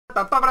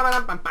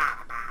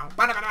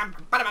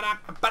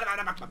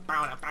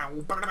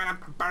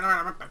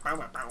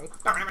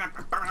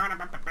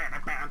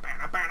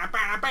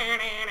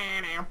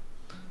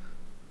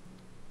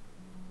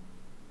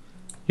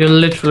You're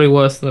literally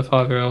worse than a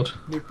 5-year-old.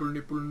 Nipple,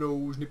 nipple,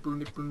 nose, nipple,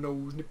 nipple,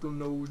 nose, nipple,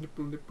 nose,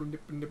 nipple, nipple,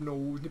 nipple, nipple,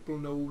 nose, nipple,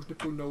 nose,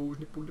 nipple, nose,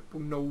 nipple, nipple,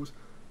 nose.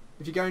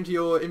 If you go into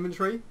your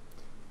inventory,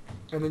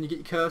 and then you get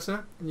your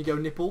cursor, and you go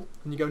nipple,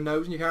 and you go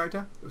nose in your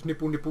character, it was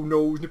nipple, nipple,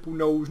 nose, nipple,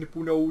 nose,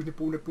 nipple, nose,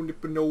 nipple, nipple,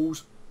 nipple,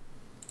 nose.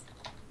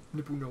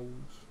 Nipple,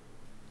 nose.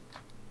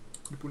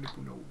 Nipple,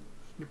 nipple, nose.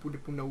 Nipple,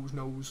 nipple, nose,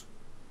 nose.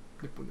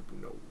 Nipple, nipple,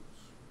 nose.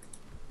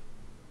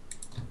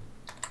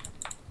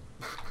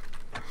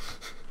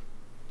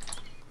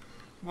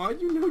 Why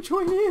do you not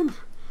join in?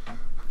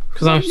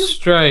 Because I'm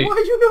straight. Why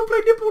do you not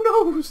play nipple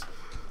nose?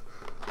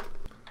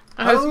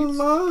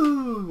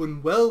 Hello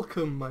and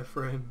welcome, my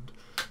friend,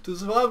 to the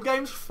Survival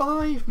Games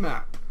 5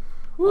 map.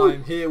 Woo.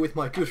 I'm here with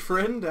my good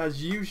friend,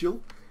 as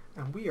usual,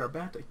 and we are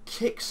about to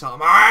kick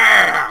some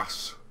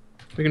ass!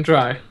 We can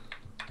try.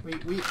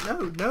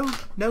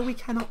 No, we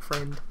cannot,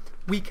 friend.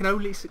 We can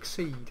only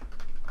succeed.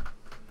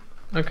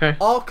 Okay.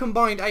 Our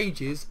combined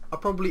ages are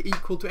probably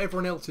equal to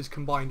everyone else's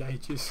combined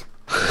ages.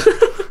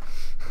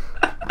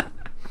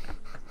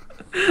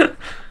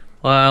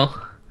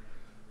 Well,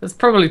 that's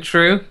probably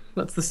true.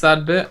 That's the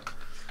sad bit.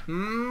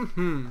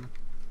 Mm-hmm.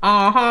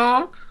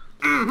 Uh-huh.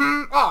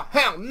 Mm-hmm. Oh,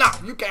 hell no!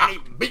 You can't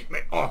even beat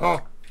me! Uh-huh.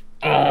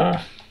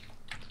 Oh.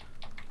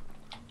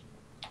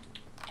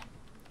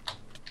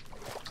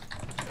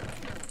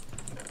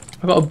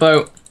 I got a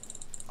boat.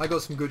 I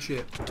got some good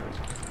shit.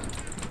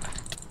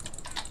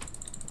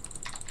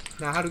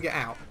 Now, how do we get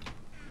out?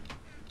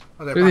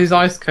 Oh, Through these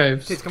ice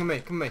caves. Kids, come with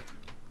me, come with me.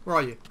 Where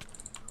are you?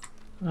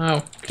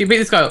 Oh, can you beat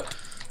this guy up?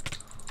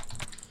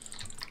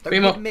 Don't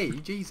hit me,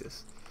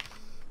 Jesus.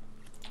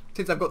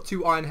 Kids, I've got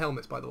 2 iron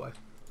helmets, by the way.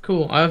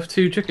 Cool, I have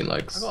 2 chicken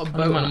legs. I got a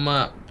boat on a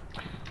map.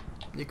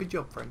 Yeah, good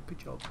job, friend, good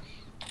job.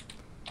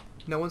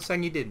 No one's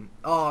saying you didn't.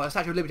 Oh, a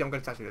Statue of Liberty, I'm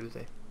going to Statue of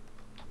Liberty.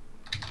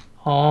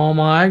 Oh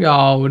my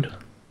god.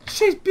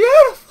 She's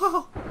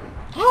beautiful!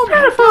 Oh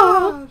my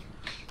god!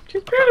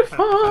 She's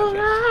beautiful,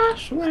 I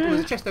swear. There's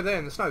a chest over there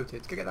in the snow,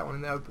 Tids. Go get that one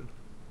in the open.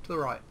 To the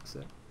right, that's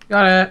it.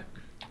 Got it.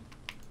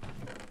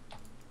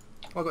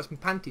 Oh, I got some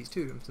panties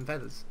too, and some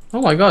feathers.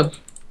 Oh my god.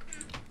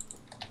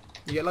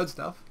 You get loads of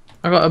stuff.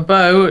 I got a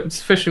bow, a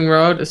fishing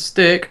rod, a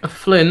stick, a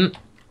flint,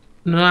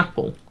 and an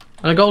apple.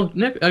 And a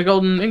golden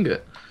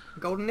ingot. A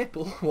golden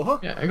nipple?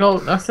 What? Yeah,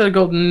 I said a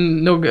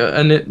golden nugget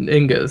and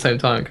ingot at the same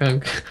time.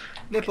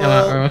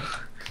 Nipple!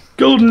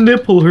 Golden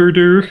nipple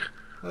herder.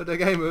 Oh, the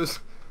gamers.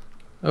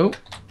 Oh.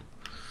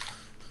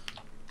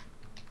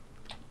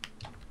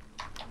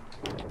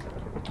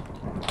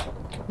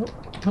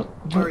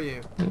 Where are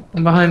you?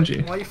 I'm behind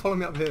you. Why are you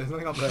following me up here? There's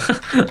nothing up there.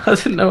 I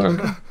didn't know where I'm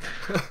going.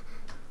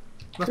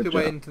 Must be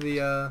way into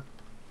the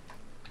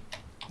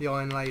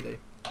Iron Lady.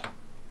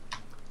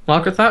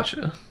 Margaret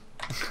Thatcher?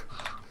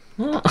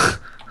 What?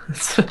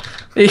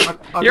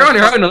 You're on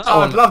your own with that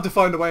one. I'd love to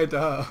find a way into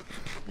her.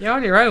 You're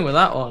on your own with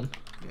that one.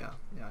 Yeah,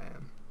 I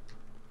am.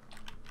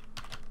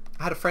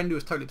 I had a friend who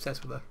was totally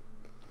obsessed with her.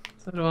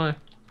 So do I,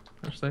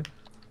 actually.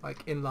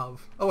 Like, in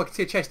love. Oh, I can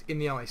see a chest in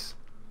the ice.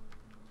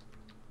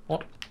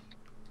 What?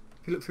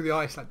 If you look through the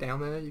ice, like down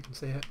there, you can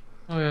see it.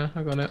 Oh yeah,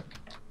 I got it.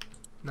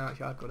 No,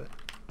 actually, I've got it.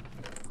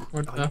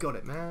 Where'd Oh, you got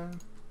it, man.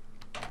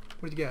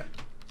 What did you get?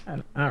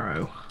 An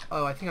arrow.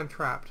 Oh, I think I'm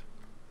trapped.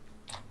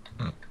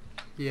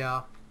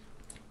 Yeah.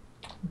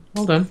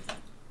 Well done.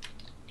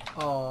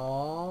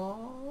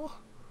 Oh.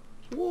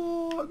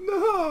 What?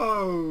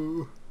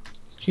 No.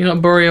 Can you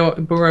not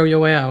burrow your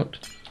way out?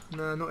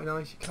 No, not in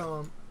ice. You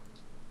can't.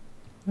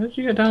 How did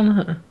you get down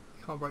there?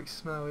 You can't break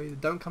snow either.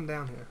 Don't come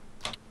down here.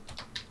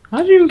 How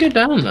did you even get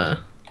down there?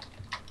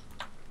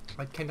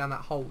 I came down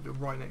that hole you're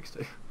right next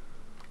to.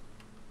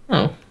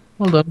 Oh,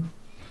 well done.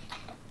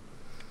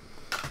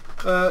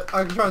 I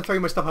can try and throw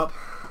my stuff up.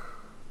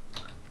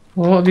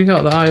 Well, what have you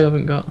got that I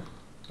haven't got?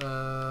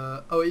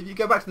 Oh, if you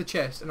go back to the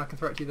chest and I can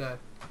throw it to you there.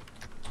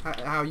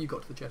 How you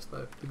got to the chest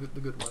though? The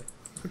good way.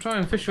 I'll try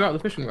and fish you out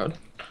of the fishing rod.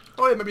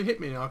 Oh yeah, maybe hit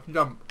me now. I can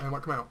jump and I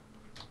might come out.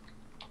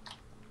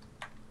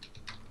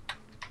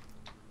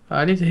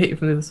 I need to hit you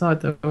from the other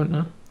side though, won't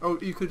I? Oh,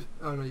 you could.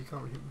 Oh no, you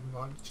can't really hit me.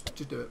 Right,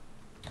 just do it.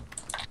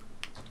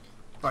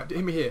 Right,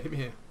 hit me here. Hit me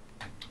here.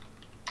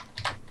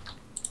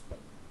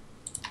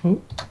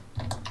 Oh.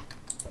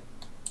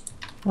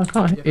 I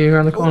can't hit you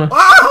around the corner. Oh,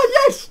 ah,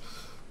 yes!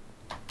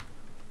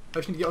 I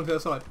just need to get onto the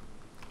other side.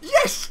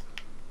 Yes!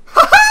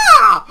 Ha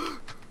ha!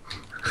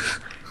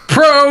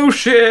 Pro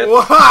shit!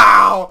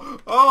 Wow!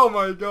 Oh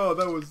my god,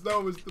 that was the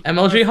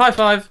MLG high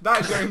five!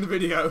 That's going in the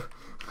video.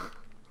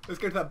 Let's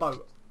go to that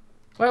boat.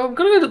 Wait, I'm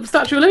gonna go to the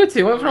Statue of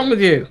Liberty. What's wrong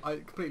with you? I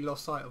completely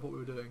lost sight of what we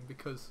were doing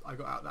because I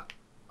got out that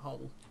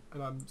hole,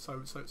 and I'm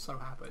so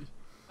happy.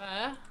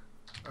 Where?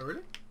 Oh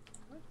really?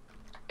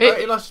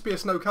 It must just be a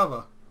snow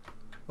cover,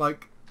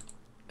 like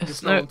a the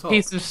snow on top.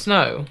 piece of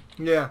snow.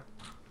 Yeah.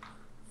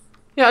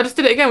 Yeah, I just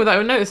did it again without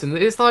even noticing.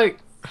 It's like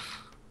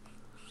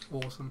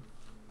Awesome.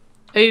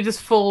 you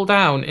just fall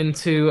down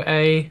into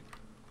a...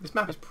 This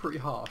map is pretty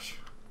harsh.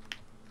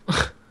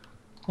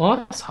 Well,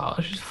 that's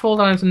harsh. You just fall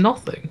down into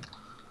nothing.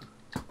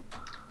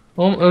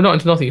 Oh, not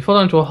into nothing. You fall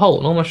down into a hole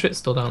and all my shit's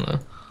still down there.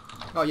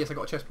 Oh yes, I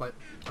got a chest plate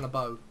and a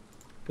bow.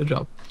 Good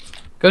job.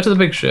 Go to the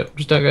big ship.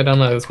 Just don't go down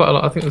there. There's quite a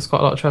lot. I think there's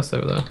quite a lot of chests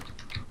over there.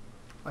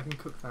 I can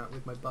cook that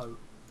with my bow.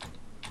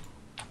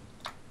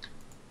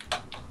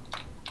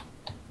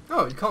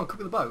 Oh, you can't cook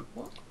with a bow?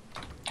 What?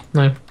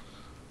 No. You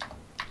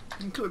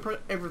can cook with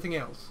everything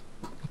else.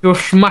 If you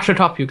smash it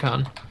up, you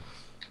can.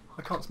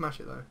 I can't smash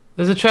it though.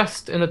 There's a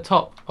chest in the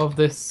top of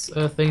this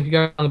thing. If you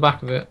go down the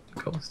back of it, a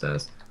couple of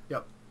stairs.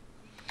 Yep.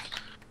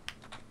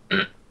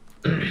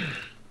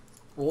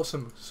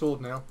 Awesome.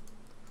 Sword now.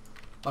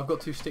 I've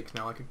got 2 sticks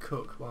now. I can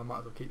cook. Well, I might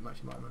as well keep them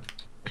actually, mightn't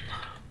I?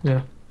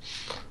 Yeah.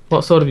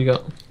 What sword have you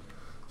got?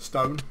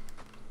 Stone.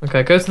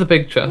 Okay, go to the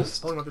big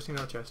chest. Oh, hold on, I've just seen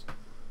another chest.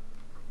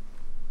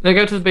 No,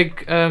 go to the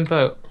big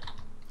boat.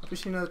 I've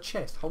just seen another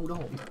chest. Hold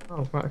on.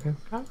 Oh, right, okay.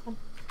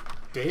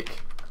 Dick.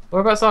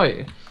 Whereabouts are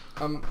you?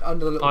 I'm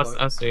under the little boat.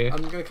 I see you.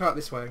 I'm going to come out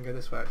this way and go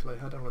this way actually.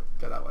 I don't want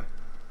to go that way.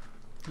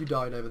 You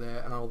died over there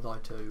and I'll die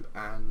too.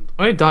 And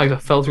I only died 'cause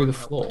I fell through the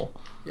floor.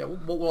 yeah,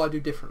 what will I do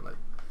differently?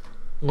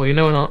 Well, you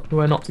know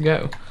where not to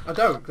go. I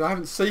don't, because I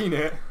haven't seen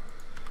it.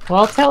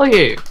 Well, I'll tell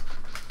you.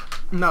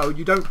 No,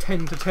 you don't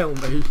tend to tell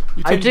me.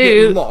 You I tend to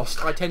do. get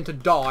lost. I tend to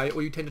die,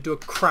 or you tend to do a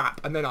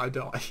crap, and then I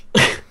die.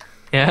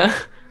 Yeah?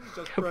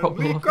 Just Problem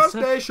friendly officer.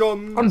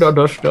 crustaceans. Under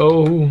the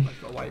snow.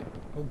 I've got to wait.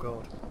 Oh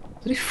god.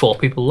 There's only 4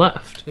 people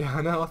left. Yeah,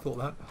 I know. I thought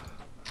that.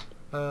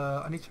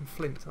 I need some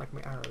flints, and I can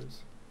make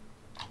arrows.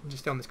 I'll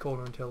just stay on this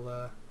corner until.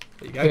 There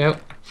you go. Yeah.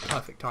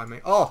 Perfect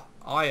timing. Oh,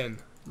 iron.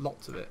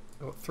 Lots of it.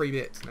 I've got 3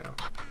 bits now.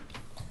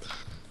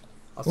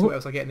 I'll see what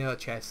else I get in the other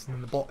chest. And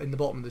in the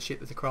bottom of the ship,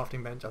 there's a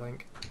crafting bench, I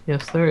think.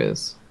 Yes, there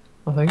is.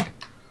 I think.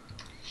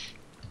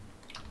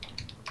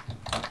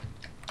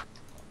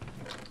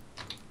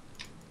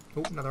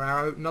 Oh, another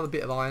arrow. Another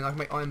bit of iron. I can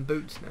make iron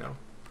boots now.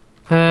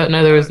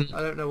 No, there isn't. I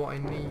don't know what I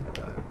need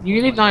though.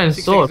 You need an iron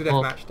 6 sword. seconds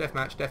Well, of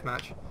deathmatch,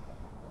 deathmatch.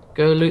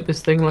 go loot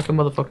this thing like a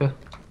motherfucker.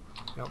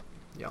 Yep.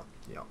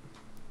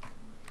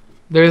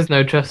 There is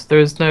no chest. There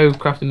is no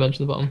crafting bench at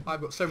the bottom.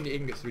 I've got so many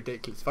ingots, it's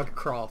ridiculous. If I could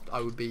craft,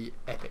 I would be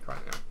epic right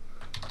now.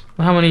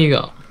 Well, how many you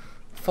got?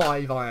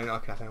 5 iron. I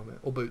could have helmet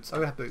or boots. I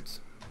would have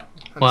boots.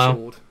 And Wow. a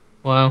sword.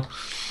 Wow.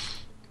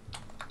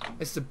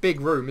 It's a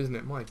big room, isn't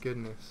it? My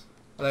goodness.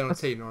 Are they on a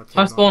team or a team?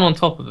 I spawned on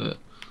top of it.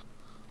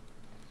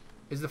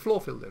 Is the floor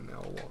filled in now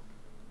or what?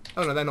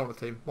 Oh no, they're not on a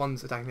team.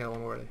 One's attacking the other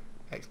one already.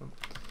 Excellent.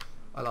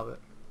 I love it.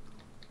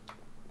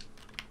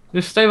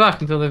 Just stay back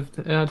until they've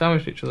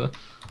damaged each other.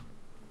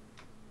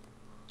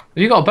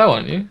 You got a bow,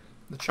 haven't you?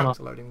 The chunks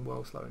are loading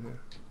well slow in here.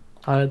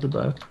 I had the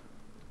bow.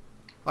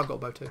 I've got a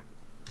bow too.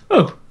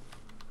 Oh.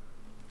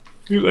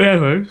 You got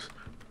arrows?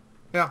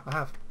 Yeah, I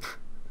have.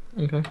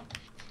 Okay.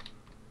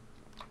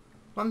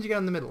 Why don't you go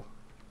in the middle?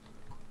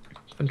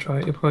 Then try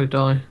it. You'll probably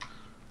die.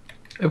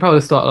 It'll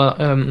probably start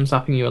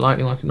zapping you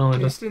lightning like it normally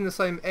It's does. still in the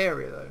same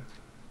area though.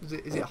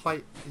 Is it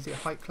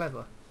height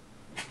clever?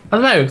 I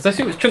don't know, because I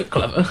assume it's chunk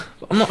clever.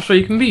 But I'm not sure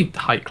you can be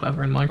height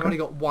clever in I've only Minecraft.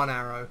 got 1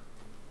 arrow.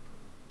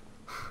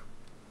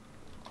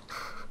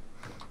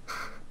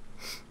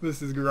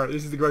 This is great.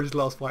 This is the greatest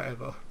last fight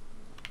ever.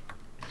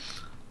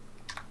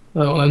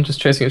 Oh, well, I'm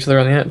just chasing each other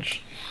on the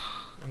edge.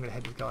 I'm gonna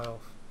head this guy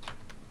off.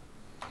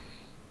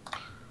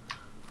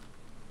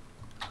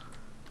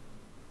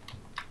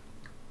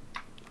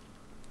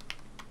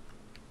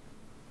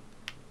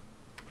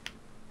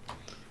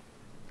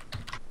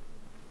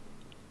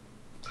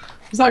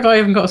 Has that guy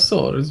even got a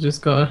sword? Or has he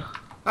just got a...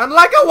 And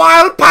like a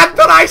wild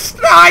panther I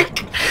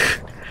strike!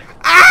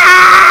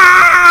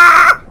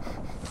 Ah!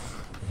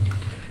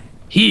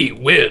 He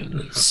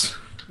wins.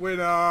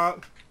 Winner!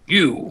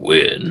 You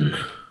win.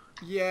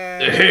 Yeah.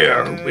 The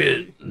hare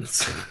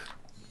wins.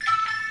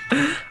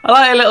 I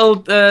like a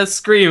little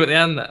scream at the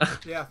end there.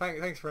 Yeah,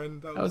 thanks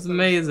friend. That was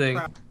amazing.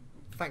 Crap.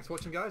 Thanks for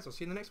watching guys, I'll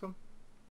see you in the next one.